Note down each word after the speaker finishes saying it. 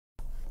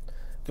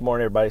Good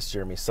morning, everybody. It's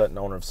Jeremy Sutton,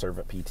 owner of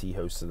Servant PT,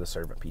 host of the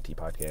Servant PT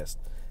podcast.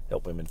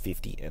 Help women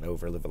 50 and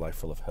over live a life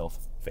full of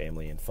health,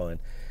 family, and fun.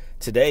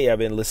 Today, I've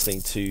been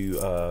listening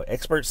to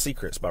Expert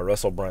Secrets by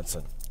Russell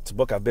Brunson. It's a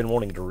book I've been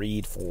wanting to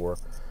read for,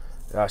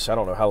 I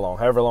don't know how long,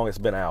 however long it's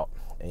been out.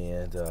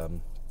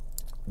 And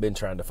been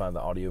trying to find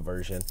the audio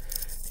version.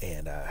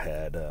 And I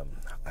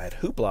had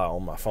Hoopla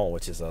on my phone,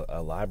 which is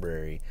a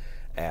library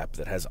app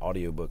that has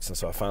audiobooks. And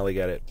so I finally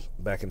got it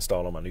back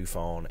installed on my new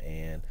phone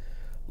and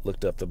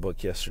looked up the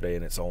book yesterday,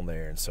 and it's on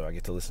there, and so I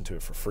get to listen to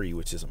it for free,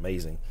 which is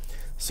amazing.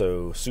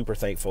 So super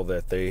thankful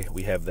that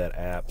we have that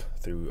app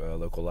through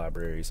local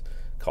libraries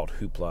called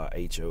Hoopla,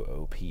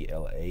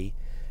 Hoopla.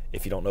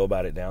 If you don't know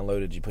about it,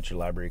 download it. You put your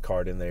library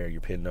card in there,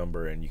 your PIN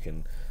number, and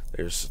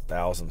there's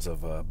thousands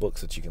of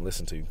books that you can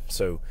listen to.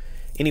 So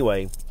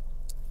anyway,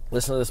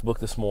 listen to this book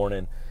this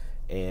morning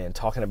and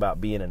talking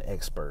about being an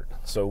expert.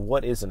 So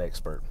what is an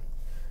expert?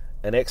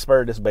 An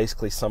expert is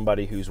basically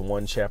somebody who's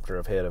one chapter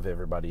ahead of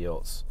everybody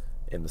else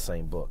in the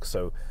same book.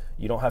 So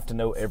you don't have to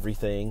know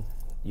everything.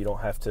 You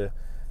don't have to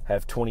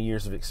have 20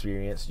 years of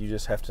experience. You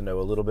just have to know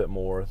a little bit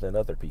more than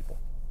other people.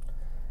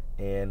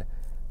 And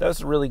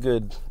that's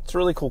it's a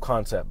really cool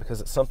concept,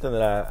 because it's something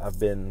that I've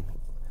been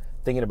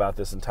thinking about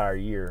this entire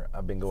year.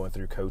 I've been going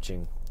through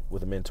coaching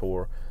with a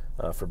mentor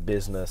for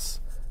business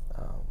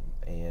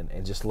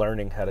and just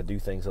learning how to do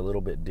things a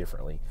little bit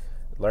differently,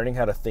 learning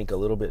how to think a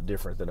little bit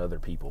different than other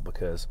people,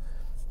 because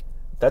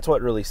that's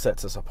what really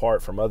sets us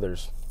apart from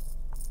others.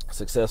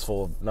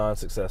 Successful,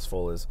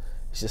 non-successful is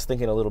just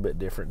thinking a little bit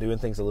different, doing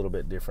things a little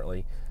bit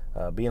differently,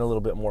 being a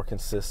little bit more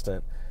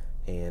consistent,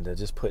 and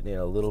just putting in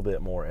a little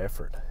bit more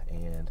effort.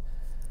 And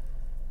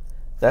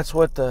that's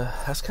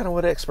kind of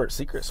what Expert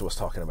Secrets was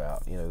talking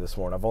about, this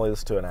morning. I've only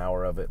listened to an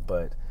hour of it,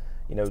 but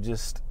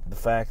just the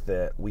fact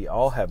that we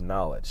all have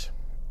knowledge.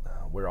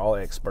 We're all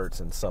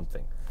experts in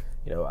something.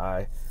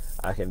 I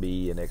can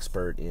be an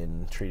expert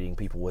in treating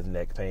people with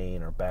neck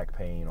pain or back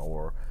pain,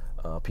 or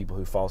people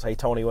who falls. Hey,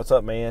 Tony, what's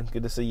up, man?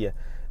 Good to see you.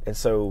 And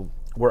so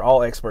we're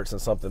all experts in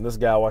something. This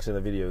guy watching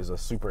the video is a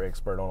super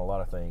expert on a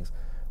lot of things,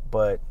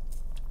 but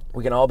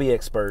we can all be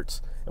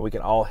experts, and we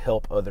can all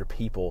help other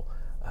people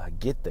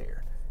get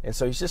there. And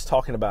so he's just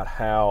talking about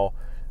how,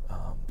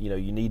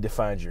 you need to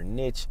find your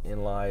niche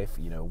in life,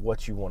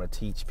 what you want to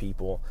teach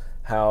people,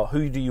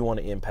 who do you want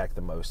to impact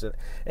the most.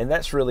 And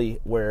that's really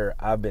where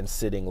I've been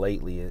sitting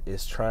lately,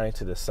 is trying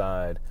to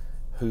decide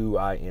who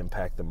I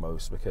impact the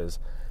most, because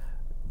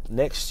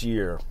next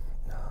year,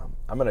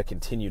 I'm going to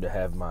continue to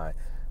have my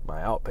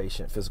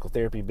outpatient physical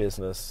therapy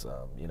business.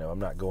 I'm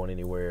not going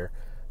anywhere.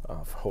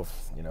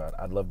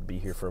 I'd love to be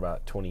here for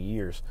about 20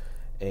 years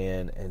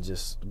and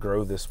just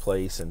grow this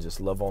place and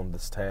just love on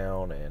this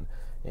town and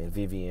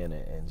Vivian,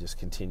 and just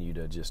continue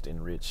to just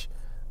enrich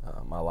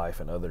my life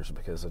and others,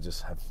 because I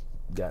just have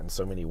gotten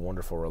so many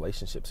wonderful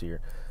relationships here.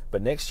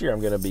 But next year,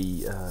 I'm going to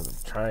be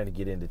trying to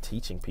get into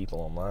teaching people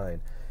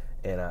online,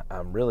 and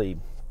I'm really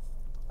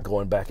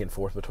going back and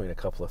forth between a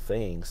couple of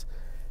things,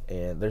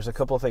 and there's a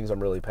couple of things I'm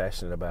really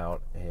passionate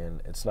about.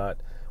 And it's not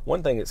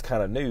one thing, it's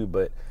kind of new,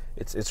 but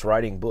it's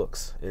writing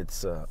books.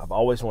 I've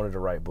always wanted to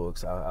write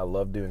books. I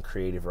loved doing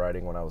creative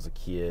writing when I was a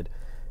kid,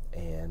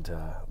 and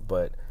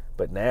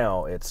but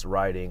now it's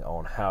writing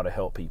on how to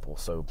help people.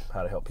 So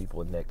how to help people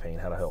with neck pain,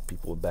 how to help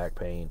people with back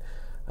pain,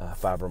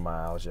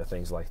 fibromyalgia,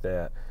 things like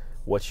that,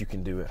 what you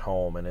can do at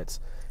home. And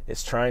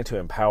it's trying to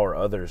empower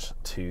others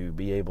to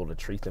be able to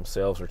treat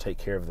themselves or take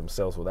care of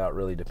themselves without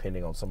really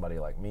depending on somebody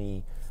like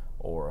me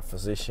or a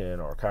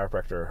physician or a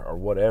chiropractor or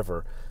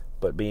whatever,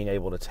 but being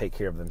able to take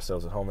care of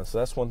themselves at home. And so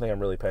that's one thing I'm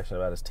really passionate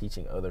about, is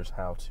teaching others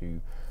how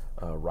to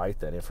write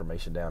that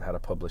information down, how to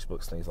publish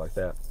books, things like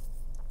that.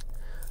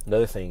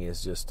 Another thing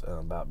is just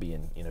about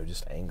being,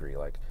 just angry.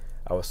 Like,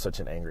 I was such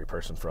an angry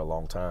person for a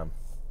long time,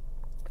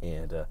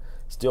 and I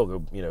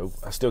still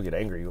get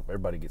angry.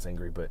 Everybody gets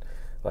angry, but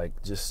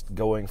like, just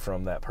going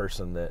from that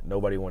person that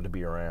nobody wanted to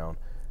be around,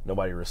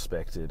 nobody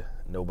respected,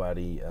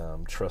 nobody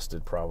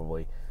trusted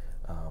probably,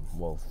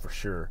 for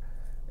sure,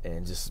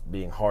 and just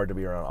being hard to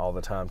be around all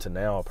the time, to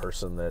now a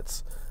person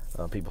that's,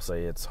 people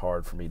say it's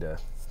hard for me to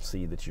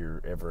see that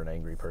you're ever an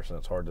angry person.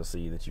 It's hard to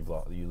see that you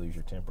lose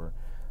your temper,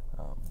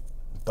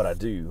 but I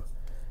do.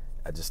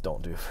 I just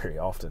don't do it very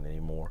often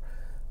anymore.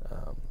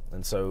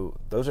 And so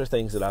those are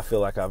things that I feel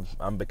like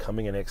I'm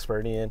becoming an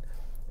expert in,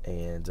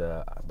 and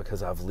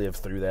because I've lived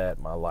through that,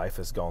 my life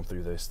has gone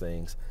through those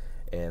things,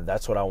 and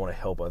that's what I want to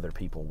help other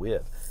people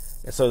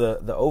with. And so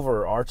the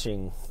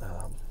overarching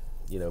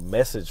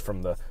message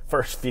from the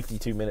first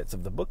 52 minutes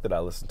of the book that I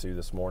listened to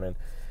this morning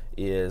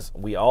is,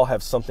 we all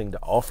have something to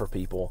offer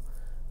people.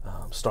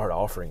 Start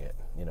offering it.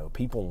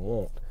 People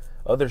want.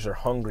 Others are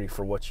hungry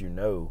for what you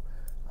know.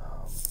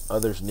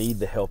 Others need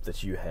the help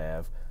that you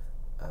have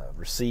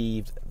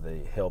received, the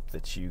help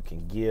that you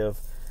can give,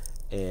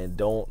 and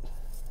don't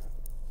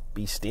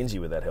be stingy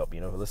with that help.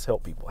 Let's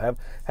help people.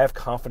 Have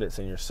confidence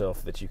in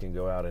yourself that you can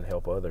go out and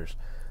help others,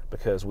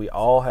 because we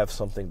all have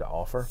something to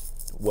offer,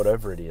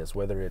 whatever it is,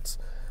 whether it's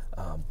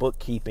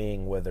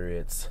bookkeeping, whether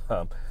it's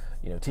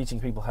teaching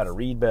people how to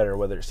read better,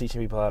 whether it's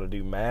teaching people how to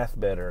do math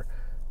better,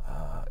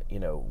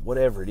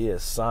 whatever it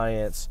is,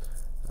 science,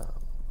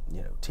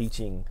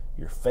 teaching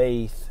your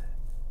faith.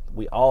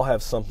 We all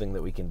have something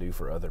that we can do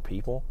for other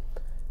people,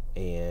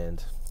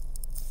 and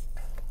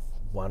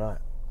why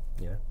not?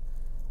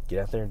 Get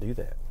out there and do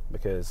that,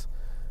 because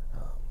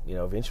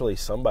eventually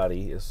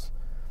somebody's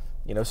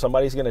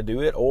going to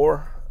do it,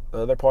 or the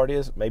other part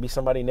is maybe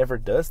somebody never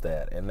does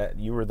that, and that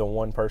you were the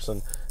one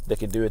person that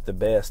could do it the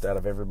best out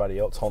of everybody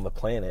else on the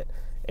planet,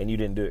 and you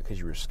didn't do it because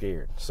you were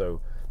scared.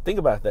 So think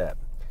about that.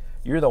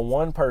 You're the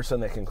one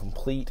person that can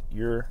complete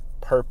your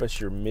purpose,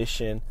 your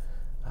mission,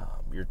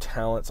 your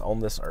talents on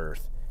this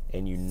earth,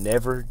 and you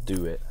never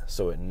do it,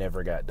 so it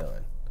never got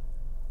done.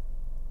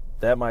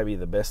 That might be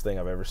the best thing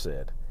I've ever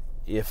said.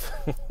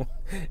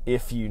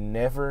 If you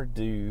never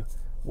do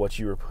what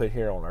you were put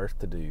here on earth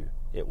to do,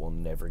 it will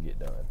never get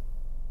done.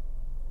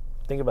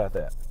 Think about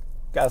that.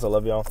 Guys, I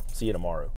love y'all. See you tomorrow.